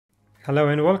Hello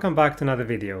and welcome back to another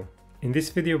video. In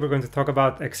this video we're going to talk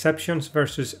about exceptions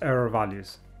versus error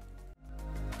values.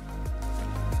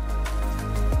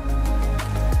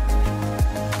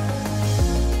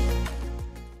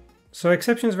 So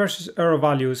exceptions versus error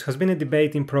values has been a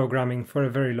debate in programming for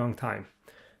a very long time.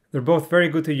 They're both very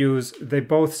good to use, they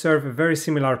both serve very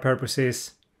similar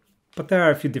purposes, but there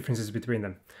are a few differences between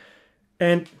them.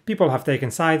 And people have taken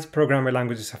sides, programming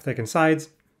languages have taken sides,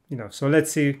 so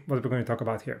let's see what we're going to talk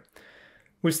about here.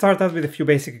 We'll start out with a few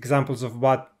basic examples of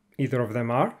what either of them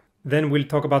are. Then we'll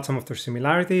talk about some of their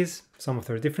similarities, some of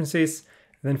their differences,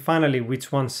 and then finally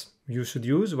which ones you should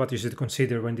use, what you should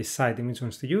consider when deciding which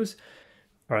ones to use.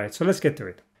 All right, so let's get to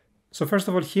it. So first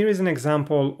of all, here is an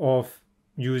example of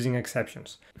using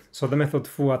exceptions. So the method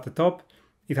foo at the top,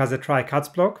 it has a try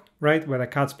catch block, right? Where the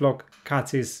catch block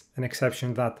catches an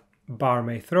exception that bar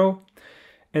may throw.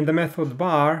 And the method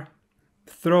bar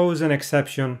throws an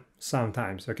exception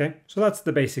sometimes, okay? So that's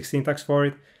the basic syntax for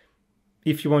it.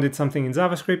 If you wanted something in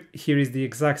JavaScript, here is the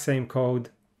exact same code,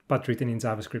 but written in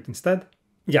JavaScript instead.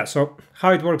 Yeah, so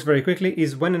how it works very quickly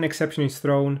is when an exception is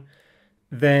thrown,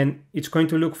 then it's going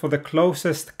to look for the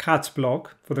closest catch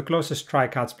block, for the closest try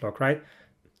catch block, right?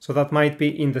 So that might be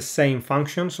in the same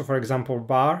function. So for example,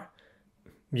 bar,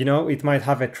 it might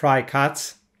have a try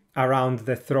catch around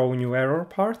the throw new error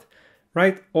part,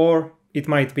 right? Or it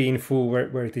might be in foo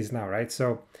where it is now, right?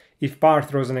 So if bar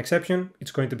throws an exception,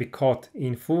 it's going to be caught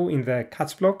in foo in the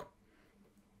catch block.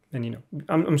 And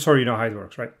I'm sure you know how it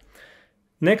works, right?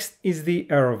 Next is the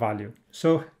error value.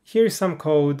 So here is some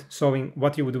code showing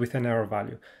what you would do with an error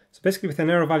value. So basically with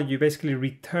an error value, you basically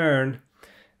return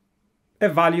a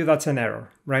value that's an error,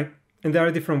 right? And there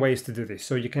are different ways to do this.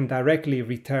 So you can directly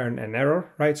return an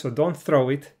error, right? So don't throw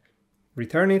it,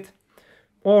 return it.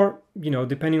 Or,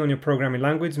 depending on your programming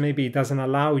language, maybe it doesn't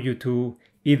allow you to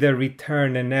either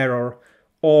return an error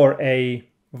or a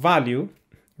value,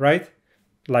 right?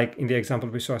 Like in the example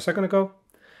we saw a second ago.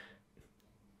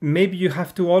 Maybe you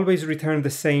have to always return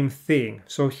the same thing.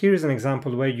 So here is an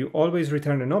example where you always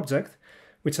return an object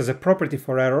which has a property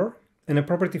for error and a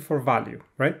property for value,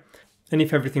 right? And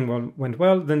if everything went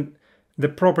well, then the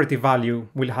property value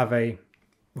will have a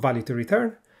value to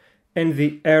return and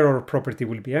the error property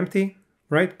will be empty,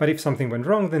 right? But if something went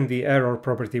wrong, then the error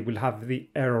property will have the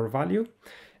error value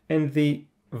and the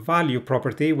value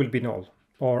property will be null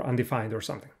or undefined or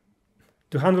something.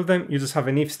 To handle them, you just have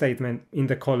an if statement in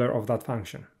the caller of that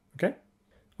function, okay?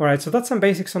 All right, so that's some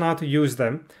basics on how to use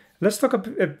them. Let's talk a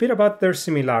bit about their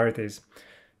similarities.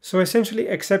 So essentially,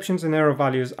 exceptions and error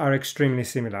values are extremely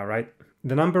similar, right?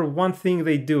 The number one thing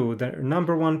they do, the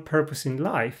number one purpose in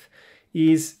life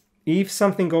is if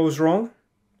something goes wrong,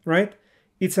 right?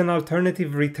 It's an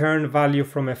alternative return value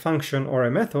from a function or a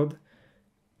method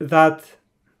that,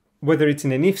 whether it's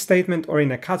in an if statement or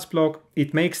in a catch block,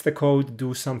 it makes the code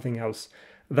do something else.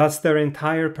 That's their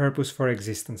entire purpose for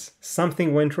existence.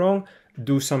 Something went wrong,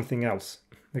 do something else,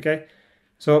 okay?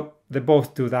 So they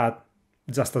both do that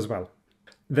just as well.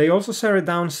 They also share a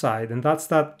downside, and that's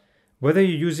that whether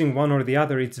you're using one or the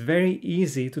other, it's very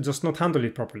easy to just not handle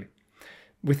it properly.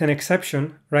 With an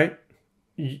exception, right,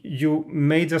 you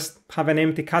may just have an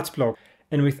empty catch block,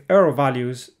 and with error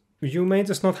values, you may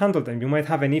just not handle them. You might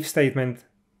have an if statement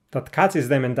that catches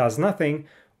them and does nothing,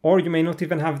 or you may not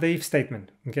even have the if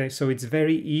statement, okay? So it's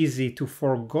very easy to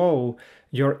forego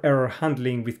your error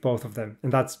handling with both of them,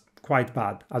 and that's quite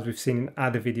bad, as we've seen in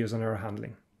other videos on error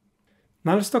handling.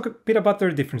 Now let's talk a bit about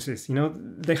their differences.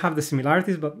 They have the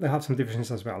similarities, but they have some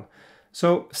differences as well.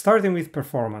 So starting with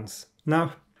performance.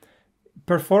 Now,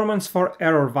 performance for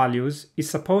error values is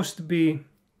supposed to be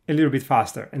a little bit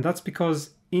faster, and that's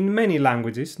because in many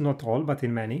languages, not all, but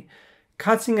in many,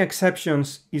 catching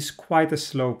exceptions is quite a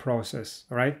slow process,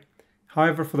 all right?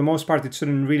 However, for the most part, it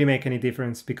shouldn't really make any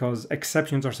difference because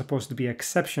exceptions are supposed to be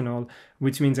exceptional,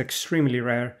 which means extremely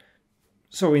rare.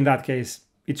 So in that case,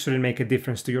 it shouldn't make a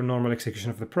difference to your normal execution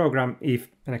of the program if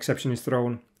an exception is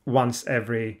thrown once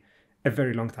every a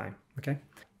very long time, okay?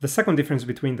 The second difference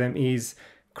between them is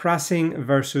crashing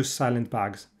versus silent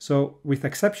bugs. So with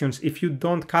exceptions, if you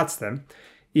don't catch them,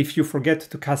 if you forget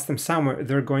to catch them somewhere,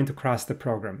 they're going to crash the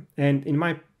program. And in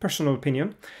my personal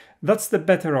opinion, that's the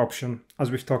better option,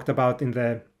 as we've talked about in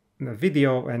the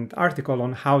video and article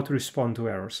on how to respond to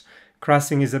errors.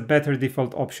 Crashing is a better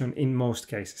default option in most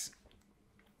cases.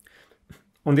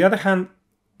 On the other hand,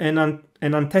 an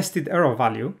untested error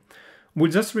value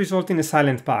will just result in a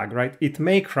silent bug, right? It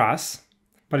may crash,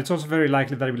 but it's also very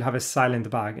likely that it will have a silent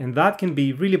bug, and that can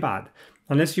be really bad.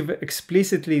 Unless you've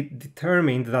explicitly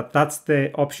determined that that's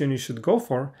the option you should go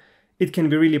for, it can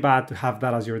be really bad to have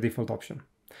that as your default option.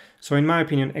 So in my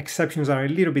opinion, exceptions are a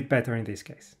little bit better in this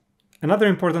case. Another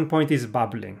important point is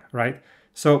bubbling, right?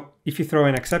 So if you throw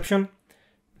an exception,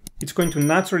 it's going to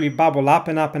naturally bubble up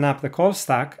and up and up the call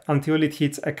stack until it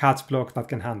hits a catch block that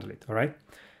can handle it, all right?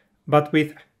 But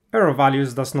with error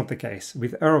values, that's not the case.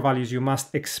 With error values, you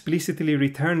must explicitly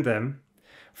return them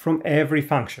from every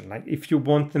function. Like if you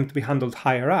want them to be handled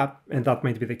higher up, and that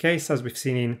might be the case as we've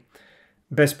seen in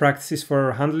best practices for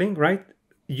error handling, right?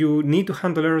 You need to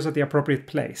handle errors at the appropriate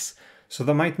place. So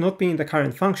that might not be in the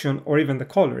current function or even the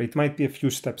caller. It might be a few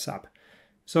steps up.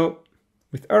 So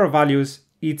with error values,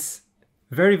 it's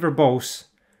very verbose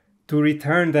to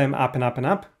return them up and up and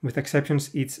up. With exceptions,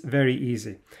 it's very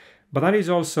easy. But that is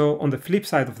also on the flip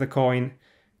side of the coin.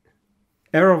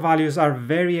 Error values are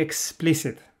very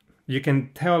explicit. You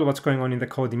can tell what's going on in the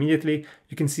code immediately.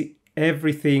 You can see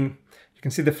everything. You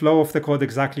can see the flow of the code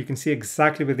exactly. You can see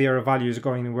exactly where the error value is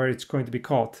going and where it's going to be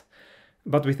caught.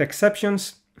 But with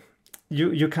exceptions,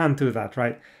 you can't do that,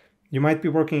 right? You might be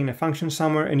working in a function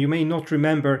somewhere and you may not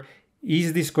remember,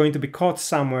 is this going to be caught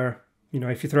somewhere? You know,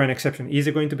 if you throw an exception, is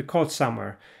it going to be caught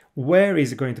somewhere? Where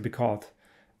is it going to be caught?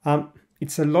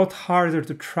 It's a lot harder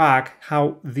to track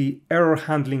how the error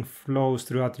handling flows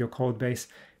throughout your code base.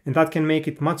 And that can make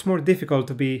it much more difficult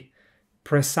to be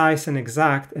precise and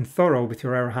exact and thorough with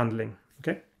your error handling,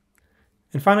 okay?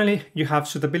 And finally, you have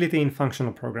suitability in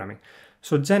functional programming.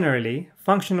 So generally,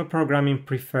 functional programming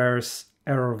prefers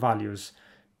error values.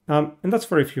 And that's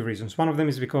for a few reasons. One of them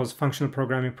is because functional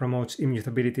programming promotes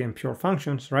immutability and pure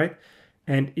functions, right?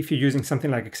 And if you're using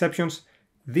something like exceptions,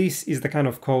 this is the kind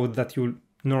of code that you'll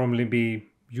normally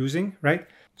be using, right?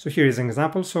 So here is an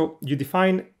example. So you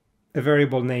define a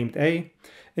variable named A,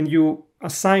 and you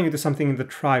assign it to something in the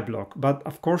try block. But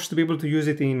of course, to be able to use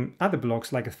it in other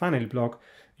blocks, like a finally block,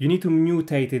 you need to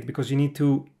mutate it because you need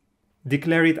to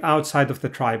declare it outside of the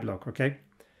try block, okay?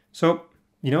 So,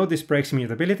 you know, this breaks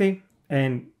immutability,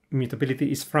 and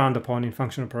immutability is frowned upon in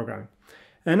functional programming.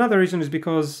 Another reason is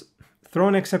because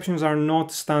thrown exceptions are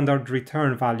not standard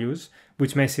return values,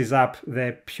 which messes up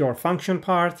the pure function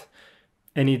part,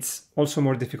 and it's also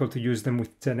more difficult to use them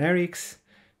with generics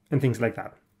and things like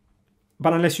that.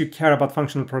 But unless you care about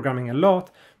functional programming a lot,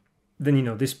 then, you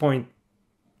know, this point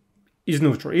is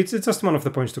neutral. It's just one of the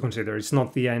points to consider. It's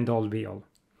not the end-all be-all.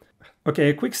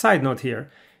 Okay, a quick side note here.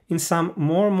 In some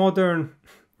more modern,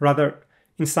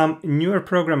 in some newer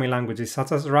programming languages,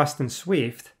 such as Rust and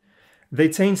Swift, they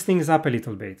change things up a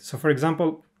little bit. So for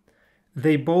example,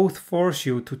 they both force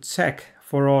you to check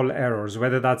for all errors,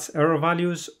 whether that's error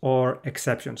values or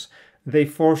exceptions. They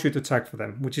force you to check for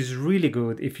them, which is really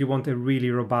good if you want a really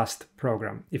robust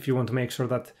program, if you want to make sure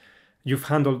that you've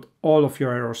handled all of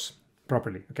your errors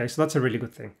properly. Okay, so that's a really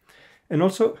good thing. And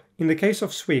also, in the case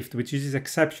of Swift, which uses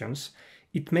exceptions,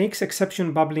 it makes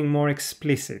exception bubbling more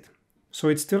explicit. So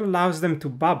it still allows them to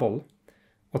bubble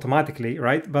automatically,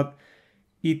 right? But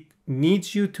it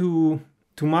needs you to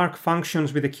mark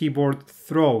functions with the keyboard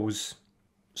throws.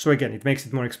 So again, it makes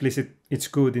it more explicit. It's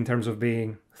good in terms of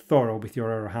being thorough with your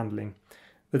error handling.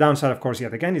 The downside, of course,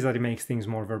 yet again, is that it makes things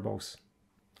more verbose.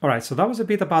 All right, so that was a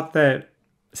bit about the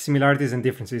similarities and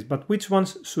differences, but which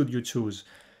ones should you choose?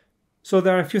 So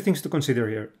there are a few things to consider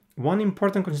here. One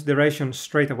important consideration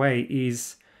straight away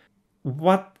is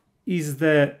what is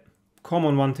the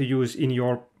common one to use in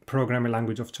your programming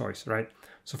language of choice, right?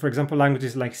 So for example,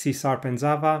 languages like C# and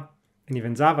Java, and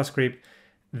even JavaScript,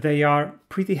 they are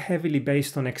pretty heavily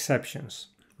based on exceptions,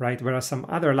 right? Whereas some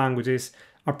other languages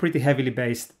are pretty heavily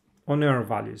based on error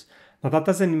values. Now that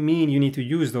doesn't mean you need to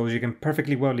use those. You can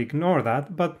perfectly well ignore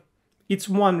that, but it's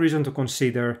one reason to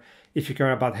consider if you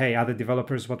care about, hey, other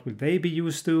developers, what will they be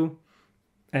used to?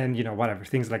 And, you know, whatever,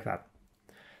 things like that.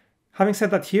 Having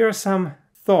said that, here are some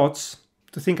thoughts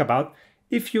to think about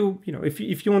if you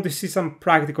want to see some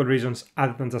practical reasons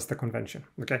other than just the convention,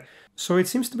 okay? So it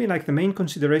seems to me like the main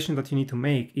consideration that you need to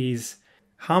make is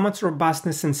how much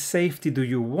robustness and safety do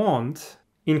you want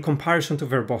in comparison to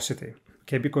verbosity,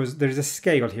 okay? Because there's a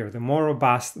scale here. The more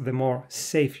robust, the more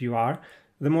safe you are,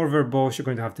 the more verbose you're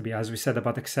going to have to be, as we said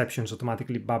about exceptions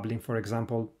automatically bubbling, for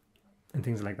example, and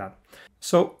things like that.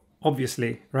 So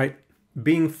obviously, right,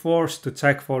 being forced to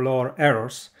check for lower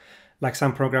errors, like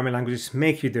some programming languages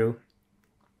make you do,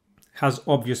 has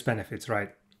obvious benefits, right?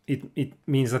 It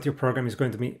means that your program is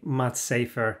going to be much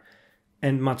safer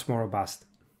and much more robust.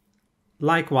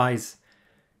 Likewise,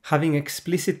 having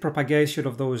explicit propagation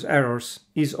of those errors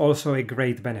is also a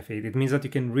great benefit. It means that you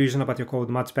can reason about your code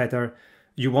much better.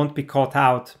 You won't be caught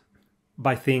out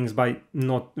by things by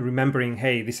not remembering,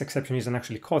 hey, this exception isn't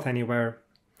actually caught anywhere.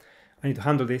 I need to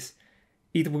handle this.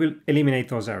 It will eliminate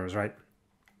those errors, right?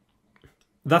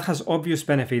 that has obvious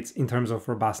benefits in terms of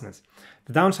robustness.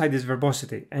 The downside is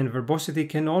verbosity, and verbosity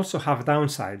can also have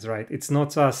downsides, right? It's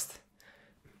not just,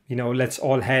 let's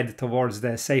all head towards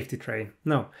the safety train.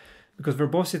 No, because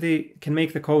verbosity can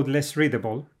make the code less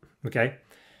readable, okay?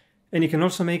 And it can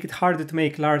also make it harder to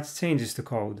make large changes to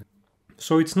code.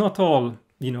 So it's not all,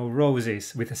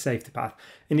 roses with a safety path.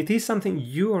 And it is something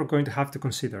you are going to have to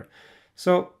consider.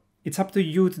 So it's up to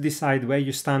you to decide where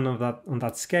you stand on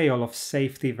that scale of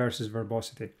safety versus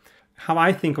verbosity. How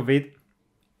I think of it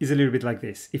is a little bit like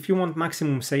this. If you want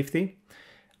maximum safety,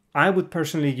 I would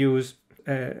personally use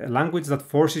a language that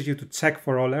forces you to check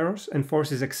for all errors and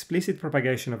forces explicit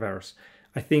propagation of errors.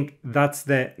 I think that's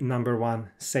the number one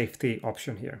safety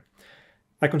option here.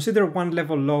 I consider one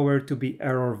level lower to be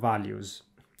error values.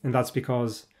 And that's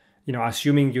because,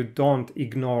 assuming you don't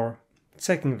ignore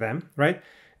checking them, right?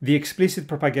 The explicit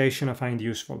propagation I find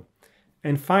useful.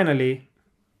 And finally,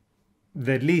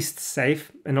 the least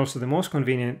safe and also the most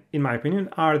convenient, in my opinion,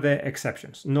 are the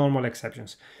exceptions, normal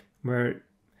exceptions, where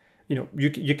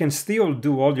you can still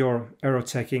do all your error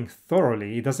checking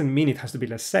thoroughly. It doesn't mean it has to be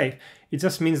less safe. It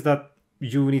just means that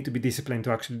you need to be disciplined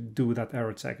to actually do that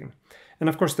error checking. And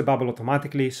of course, they bubble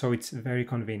automatically, so it's very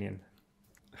convenient.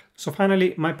 So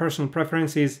finally, my personal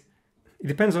preference is, it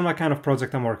depends on what kind of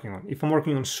project I'm working on. If I'm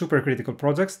working on super critical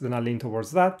projects, then I lean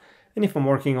towards that. And if I'm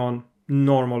working on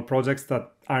normal projects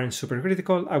that aren't super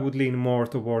critical, I would lean more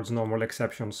towards normal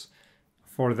exceptions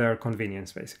for their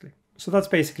convenience, basically. So that's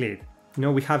basically it.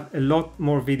 We have a lot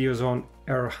more videos on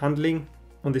error handling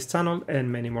on this channel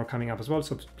and many more coming up as well.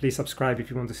 So please subscribe if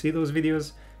you want to see those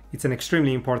videos. It's an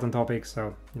extremely important topic.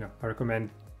 So, I recommend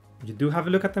you do have a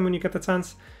look at them when you get the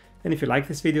chance. And if you like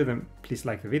this video, then please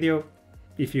like the video.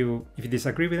 If you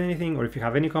disagree with anything or if you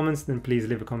have any comments, then please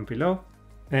leave a comment below.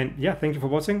 And yeah, thank you for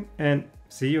watching and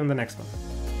see you on the next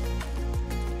one.